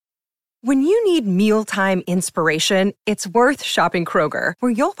When you need mealtime inspiration, it's worth shopping Kroger,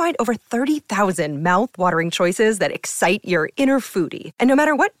 where you'll find over 30,000 mouth-watering choices that excite your inner foodie. And no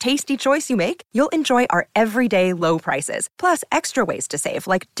matter what tasty choice you make, you'll enjoy our everyday low prices, plus extra ways to save,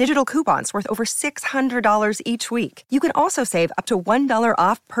 like digital coupons worth over $600 each week. You can also save up to $1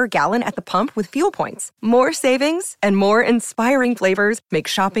 off per gallon at the pump with fuel points. More savings and more inspiring flavors make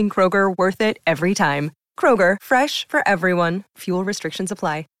shopping Kroger worth it every time. Kroger, fresh for everyone. Fuel restrictions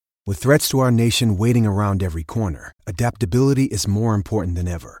apply. With threats to our nation waiting around every corner, adaptability is more important than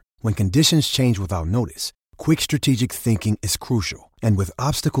ever. When conditions change without notice, quick strategic thinking is crucial. And with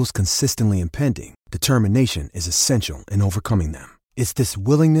obstacles consistently impending, determination is essential in overcoming them. It's this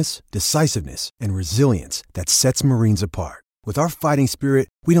willingness, decisiveness, and resilience that sets Marines apart. With our fighting spirit,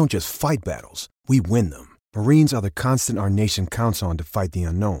 we don't just fight battles, we win them. Marines are the constant our nation counts on to fight the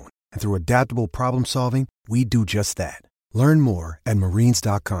unknown. And through adaptable problem solving, we do just that. Learn more at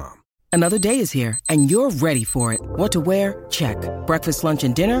marines.com. Another day is here, and you're ready for it. What to wear? Check. Breakfast, lunch,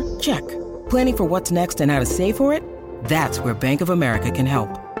 and dinner? Check. Planning for what's next and how to save for it? That's where Bank of America can help.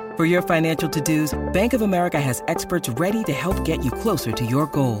 For your financial to-dos, Bank of America has experts ready to help get you closer to your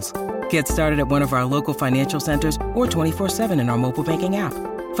goals. Get started at one of our local financial centers or 24/7 in our mobile banking app.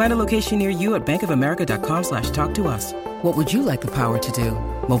 Find a location near you at bankofamerica.com/talktous. What would you like the power to do?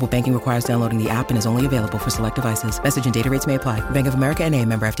 Mobile banking requires downloading the app and is only available for select devices. Message and data rates may apply. Bank of America N.A.,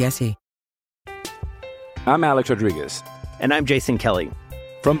 member FDIC. I'm Alex Rodriguez. And I'm Jason Kelly.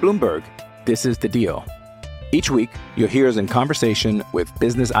 From Bloomberg, this is The Deal. Each week, you'll hear us in conversation with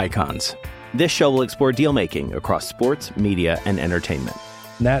business icons. This show will explore deal-making across sports, media, and entertainment.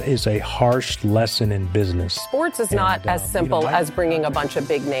 That is a harsh lesson in business. Sports is not as simple as bringing a bunch of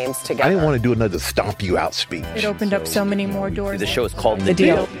big names together. I didn't want to do another stomp you out speech. It opened up so many more doors. The show is called The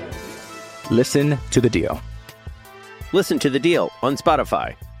Deal. Listen to The Deal. Listen to The Deal on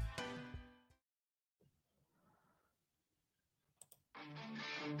Spotify.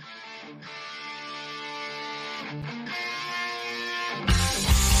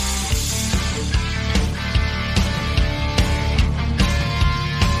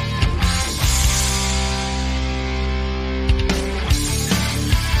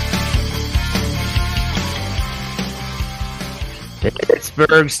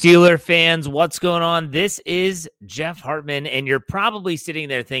 Pittsburgh Steelers fans, what's going on? This is Jeff Hartman, and you're probably sitting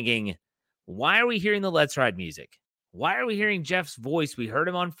there thinking, why are we hearing the Let's Ride music? Why are we hearing Jeff's voice? We heard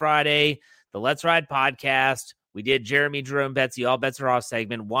him on Friday, the Let's Ride podcast. We did Jeremy, Jerome, Betsy, All Bets Are Off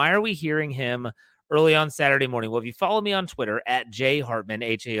segment. Why are we hearing him early on Saturday morning? Well, if you follow me on Twitter, at jhartman,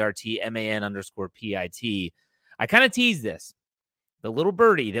 HARTMAN_PIT, I kind of tease this. The little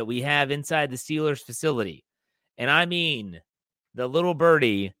birdie that we have inside the Steelers facility. And I mean, the little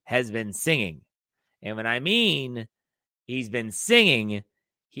birdie has been singing. And when I mean he's been singing,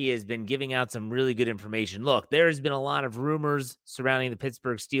 he has been giving out some really good information. Look, there has been a lot of rumors surrounding the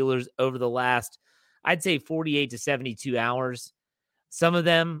Pittsburgh Steelers over the last, I'd say, 48 to 72 hours. Some of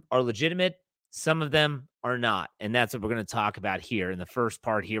them are legitimate. Some of them are not. And that's what we're going to talk about here. In the first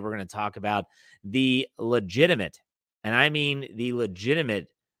part here, we're going to talk about the legitimate, and I mean the legitimate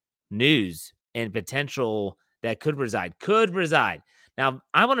news and potential that could reside. Now,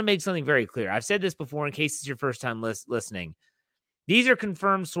 I want to make something very clear. I've said this before in case it's your first time listening. These are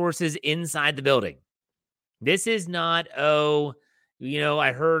confirmed sources inside the building. This is not,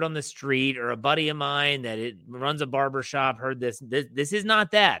 I heard on the street, or a buddy of mine that it runs a barbershop heard this. This is not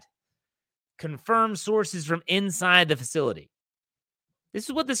that. Confirmed sources from inside the facility. This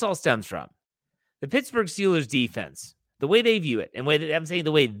is what this all stems from. The Pittsburgh Steelers defense, the way they view it, and I'm saying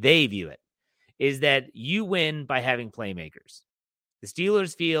the way they view it, is that you win by having playmakers. The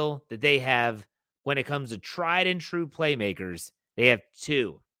Steelers feel that they have, when it comes to tried and true playmakers, they have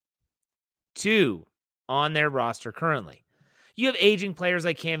two on their roster currently. You have aging players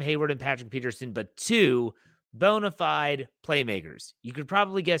like Cam Hayward and Patrick Peterson, but two bona fide playmakers. You could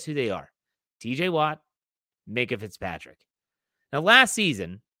probably guess who they are. TJ Watt, Minkah Fitzpatrick. Now, last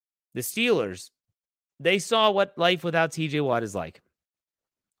season, the Steelers, they saw what life without TJ Watt is like.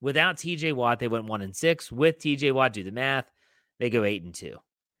 Without TJ Watt, they went 1-6. With TJ Watt, do the math, they go 8-2.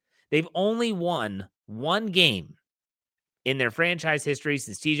 They've only won one game in their franchise history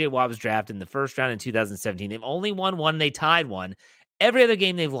since TJ Watt was drafted in the first round in 2017. They've only won one. They tied one. Every other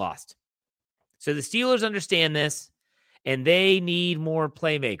game they've lost. So the Steelers understand this, and they need more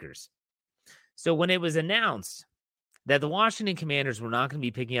playmakers. So when it was announced that the Washington Commanders were not going to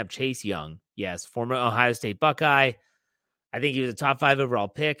be picking up Chase Young, yes, former Ohio State Buckeye, I think he was a top 5 overall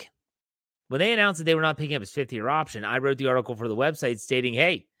pick. When they announced that they were not picking up his fifth-year option, I wrote the article for the website stating,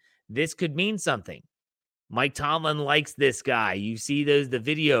 hey, this could mean something. Mike Tomlin likes this guy. You see the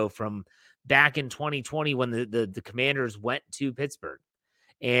video from back in 2020 when the Commanders went to Pittsburgh,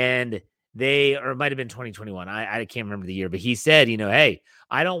 and it might have been 2021. I can't remember the year, but he said, hey,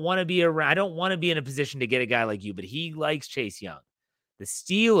 I don't want to be in a position to get a guy like you, but he likes Chase Young. The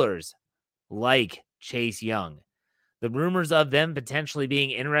Steelers like Chase Young. The rumors of them potentially being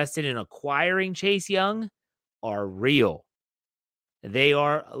interested in acquiring Chase Young are real. They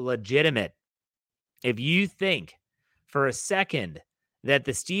are legitimate. If you think for a second that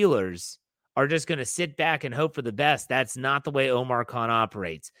the Steelers are just going to sit back and hope for the best, that's not the way Omar Khan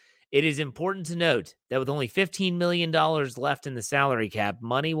operates. It is important to note that with only $15 million left in the salary cap,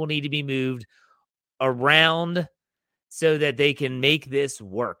 money will need to be moved around so that they can make this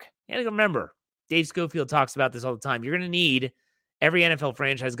work. And remember, Dave Schofield talks about this all the time. Every NFL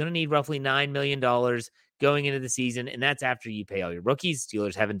franchise is going to need roughly $9 million going into the season, and that's after you pay all your rookies.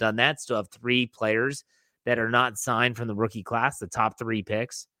 Steelers haven't done that. Still have 3 players that are not signed from the rookie class, the top 3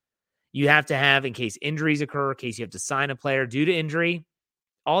 picks. You have to have, in case injuries occur, in case you have to sign a player due to injury,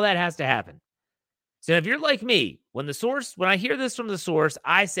 all that has to happen. So if you're like me, when I hear this from the source,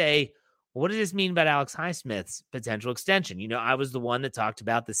 I say, well, what does this mean about Alex Highsmith's potential extension? I was the one that talked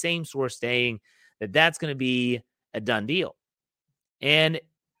about the same source saying that that's going to be a done deal. And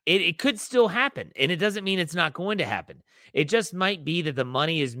it could still happen. And it doesn't mean it's not going to happen. It just might be that the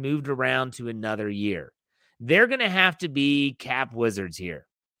money is moved around to another year. They're going to have to be cap wizards here.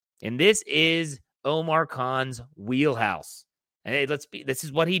 And this is Omar Khan's wheelhouse. And hey, this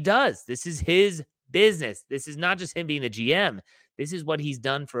is what he does. This is his business. This is not just him being the GM. This is what he's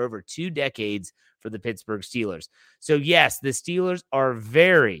done for over 2 decades for the Pittsburgh Steelers. So yes, the Steelers are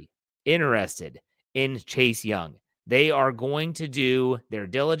very interested in Chase Young. They are going to do their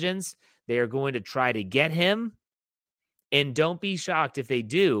diligence. They are going to try to get him. And don't be shocked if they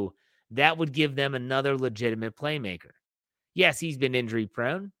do. That would give them another legitimate playmaker. Yes, he's been injury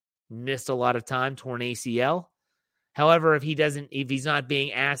prone, missed a lot of time, torn ACL. However, if he's not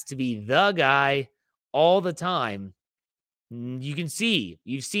being asked to be the guy all the time, you've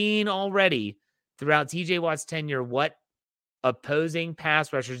seen already throughout TJ Watt's tenure what opposing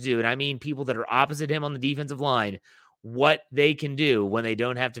pass rushers do. And I mean people that are opposite him on the defensive line, what they can do when they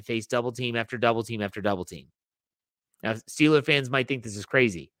don't have to face double team after double team after double team. Now, Steeler fans might think this is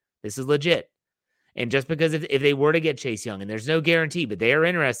crazy. This is legit. And just because if they were to get Chase Young, and there's no guarantee, but they are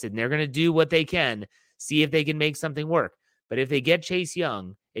interested and they're going to do what they can, see if they can make something work. But if they get Chase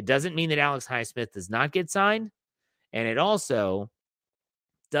Young, it doesn't mean that Alex Highsmith does not get signed. And it also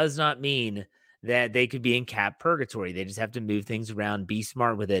does not mean that they could be in cap purgatory. They just have to move things around, be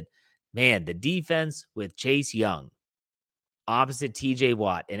smart with it. Man, the defense with Chase Young, opposite TJ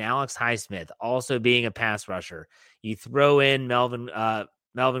Watt, and Alex Highsmith also being a pass rusher. You throw in Melvin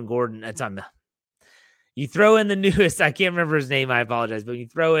Gordon. You throw in the newest, I can't remember his name, I apologize, but you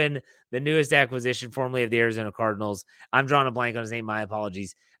throw in the newest acquisition formerly of the Arizona Cardinals. I'm drawing a blank on his name, my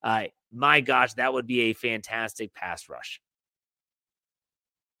apologies. My gosh, that would be a fantastic pass rush.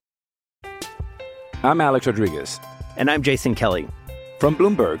 I'm Alex Rodriguez. And I'm Jason Kelly. From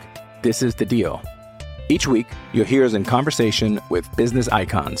Bloomberg, this is The Deal. Each week, you'll hear us in conversation with business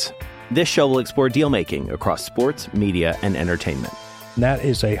icons. This show will explore deal-making across sports, media, and entertainment. That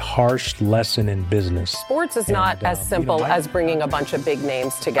is a harsh lesson in business. Sports is not as simple as bringing a bunch of big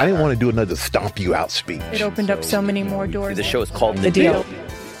names together. I didn't want to do another stomp you out speech. It opened up so many more doors. The show is called The Deal.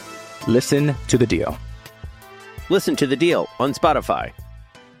 Listen to The Deal. Listen to The Deal on Spotify.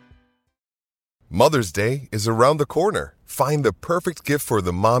 Mother's Day is around the corner. Find the perfect gift for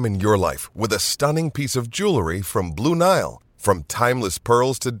the mom in your life with a stunning piece of jewelry from Blue Nile. From timeless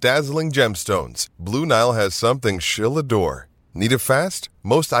pearls to dazzling gemstones, Blue Nile has something she'll adore. Need it fast?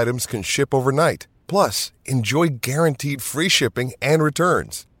 Most items can ship overnight. Plus, enjoy guaranteed free shipping and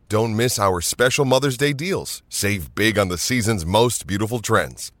returns. Don't miss our special Mother's Day deals. Save big on the season's most beautiful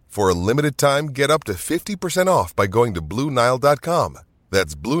trends. For a limited time, get up to 50% off by going to BlueNile.com.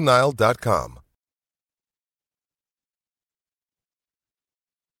 That's BlueNile.com.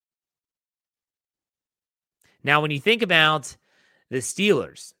 Now, when you think about the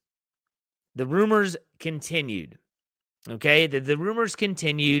Steelers, the rumors continued. Okay, the rumors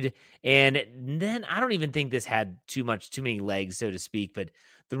continued, and then I don't even think this had too many legs, so to speak, but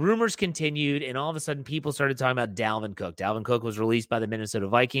the rumors continued, and all of a sudden people started talking about Dalvin Cook. Dalvin Cook was released by the Minnesota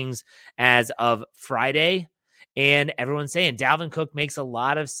Vikings as of Friday, and everyone's saying Dalvin Cook makes a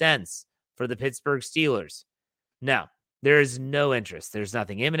lot of sense for the Pittsburgh Steelers. No, there is no interest. There's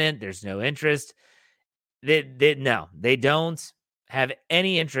nothing imminent. There's no interest. They don't have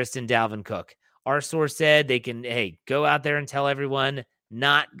any interest in Dalvin Cook. Our source said they can, go out there and tell everyone,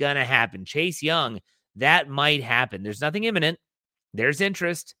 not going to happen. Chase Young, that might happen. There's nothing imminent. There's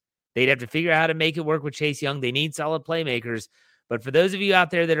interest. They'd have to figure out how to make it work with Chase Young. They need solid playmakers. But for those of you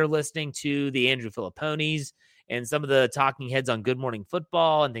out there that are listening to the Andrew Filipponis and some of the talking heads on Good Morning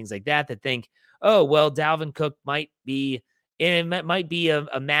Football and things like that think, oh, well, Dalvin Cook might be a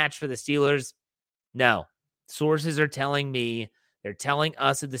match for the Steelers. No. Sources are telling me, they're telling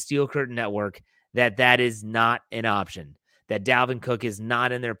us at the Steel Curtain Network that is not an option, that Dalvin Cook is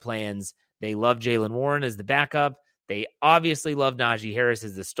not in their plans. They love Jaylen Warren as the backup. They obviously love Najee Harris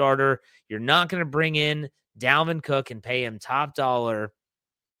as the starter. You're not going to bring in Dalvin Cook and pay him top dollar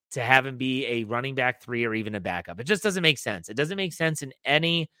to have him be a running back 3 or even a backup. It just doesn't make sense. It doesn't make sense in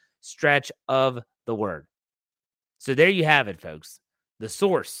any stretch of the word. So there you have it, folks. The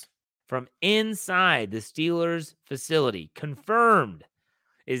source from inside the Steelers facility confirmed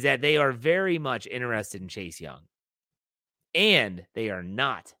is that they are very much interested in Chase Young. And they are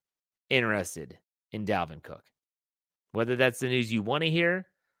not interested in Dalvin Cook. Whether that's the news you want to hear,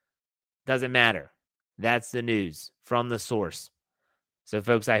 doesn't matter. That's the news from the source. So,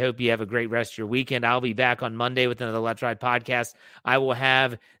 folks, I hope you have a great rest of your weekend. I'll be back on Monday with another Let's Ride podcast. I will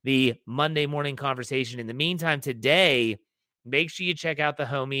have the Monday morning conversation. In the meantime, today, make sure you check out the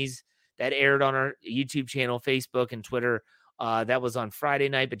homies that aired on our YouTube channel, Facebook, and Twitter. That was on Friday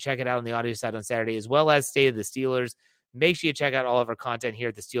night, but check it out on the audio side on Saturday, as well as State of the Steelers. Make sure you check out all of our content here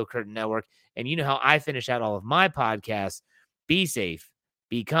at the Steel Curtain Network. And you know how I finish out all of my podcasts. Be safe,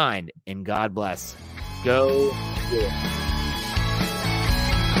 be kind, and God bless. Go.